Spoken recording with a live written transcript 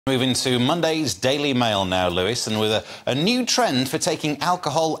Moving to Monday's Daily Mail now, Lewis, and with a new trend for taking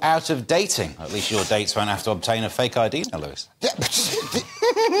alcohol out of dating. At least your dates won't have to obtain a fake ID now, Lewis. Yeah,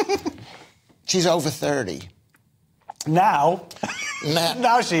 she's over 30. Now?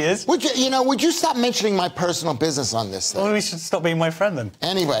 Now she is. Would you stop mentioning my personal business on this thing? Well, we should stop being my friend then.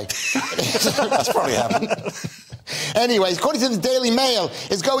 Anyway. That's probably happened. Anyways, according to the Daily Mail,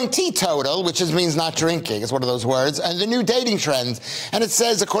 it's going teetotal, which means not drinking. It's one of those words. And the new dating trends. And it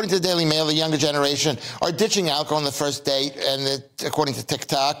says, according to the Daily Mail, the younger generation are ditching alcohol on the first date. And according to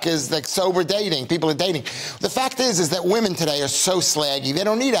TikTok, is like sober dating. People are dating. The fact is that women today are so slaggy. They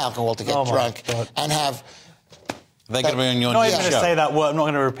don't need alcohol to get drunk and have... They're going to be on your I'm not new even going to say that word. I'm not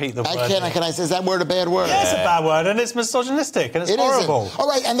going to repeat the word. Can I say, is that word a bad word? Yeah, it's a bad word, and it's misogynistic, and it's horrible. All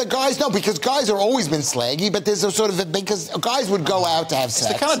right, and the guys, no, because guys have always been slaggy, but there's a sort of, because guys would go out to have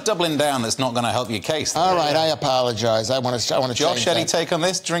sex. It's the kind of doubling down that's not going to help your case. All right, I apologise. I want to Josh, any take on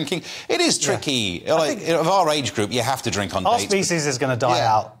this? Drinking? It is tricky. Yeah. Like, of our age group, you have to drink on dates. Our species is going to die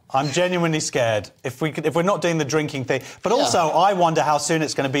out. I'm genuinely scared if we're not doing the drinking thing. But also, I wonder how soon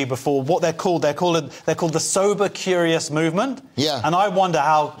it's going to be before what they're called. They're called the sober curious movement. Yeah. And I wonder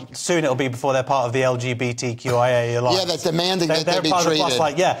how soon it'll be before they're part of the LGBTQIA alliance. Yeah, that's demanding that they be part treated. Of the plus,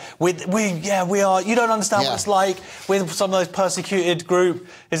 like, we are. You don't understand what it's like with some of those persecuted group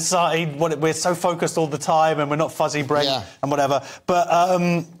in society. We're so focused all the time, and we're not fuzzy brain and whatever. But.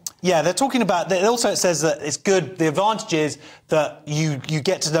 Yeah, they're talking about... Also, it says that it's good. The advantage is that you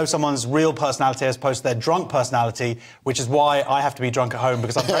get to know someone's real personality as opposed to their drunk personality, which is why I have to be drunk at home,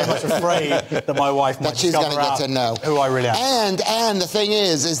 because I'm very much afraid that my wife might discover out who I really am. And the thing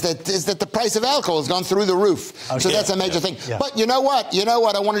is that the price of alcohol has gone through the roof. So that's a major thing. Yeah. But you know what?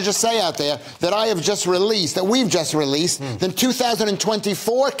 I want to just say out there that we've just released the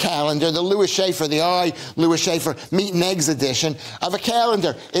 2024 calendar, the Lewis Schaffer, Lewis Schaffer Meat and Eggs edition of a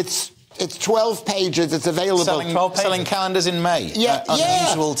calendar. It's 12 pages. It's available. Selling calendars in May.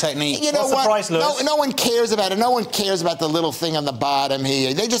 Unusual technique. You know What's the price, Lewis? No one cares about it. No one cares about the little thing on the bottom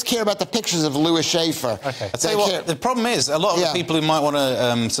here. They just care about the pictures of Lewis Schaffer. Okay. I'll tell you what, the problem is, a lot of the people who might want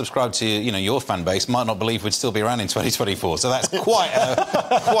to subscribe to your fan base might not believe we'd still be around in 2024. So that's quite a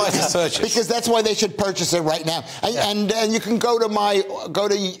purchase. Because that's why they should purchase it right now. And you can go to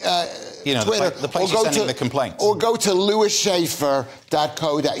Twitter, the place you're sending the complaints. Or go to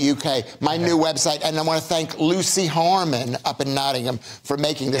lewisschaffer.co.uk, my new website. And I want to thank Lucy Harmon up in Nottingham for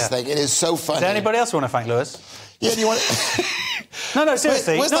making this thing. It is so funny. Is there anybody else you want to thank, Lewis? Yeah, do you want to... No,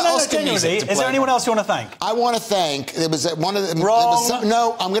 seriously. Genuinely. Is there anyone else you want to thank? I want to thank... There was one of the... Wrong.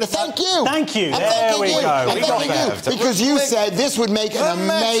 No, I'm going to thank you. Thank you. There we go. I'm thanking you. Because you said this would make an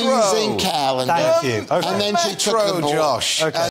amazing calendar. Thank you. And then she took the ball. Josh.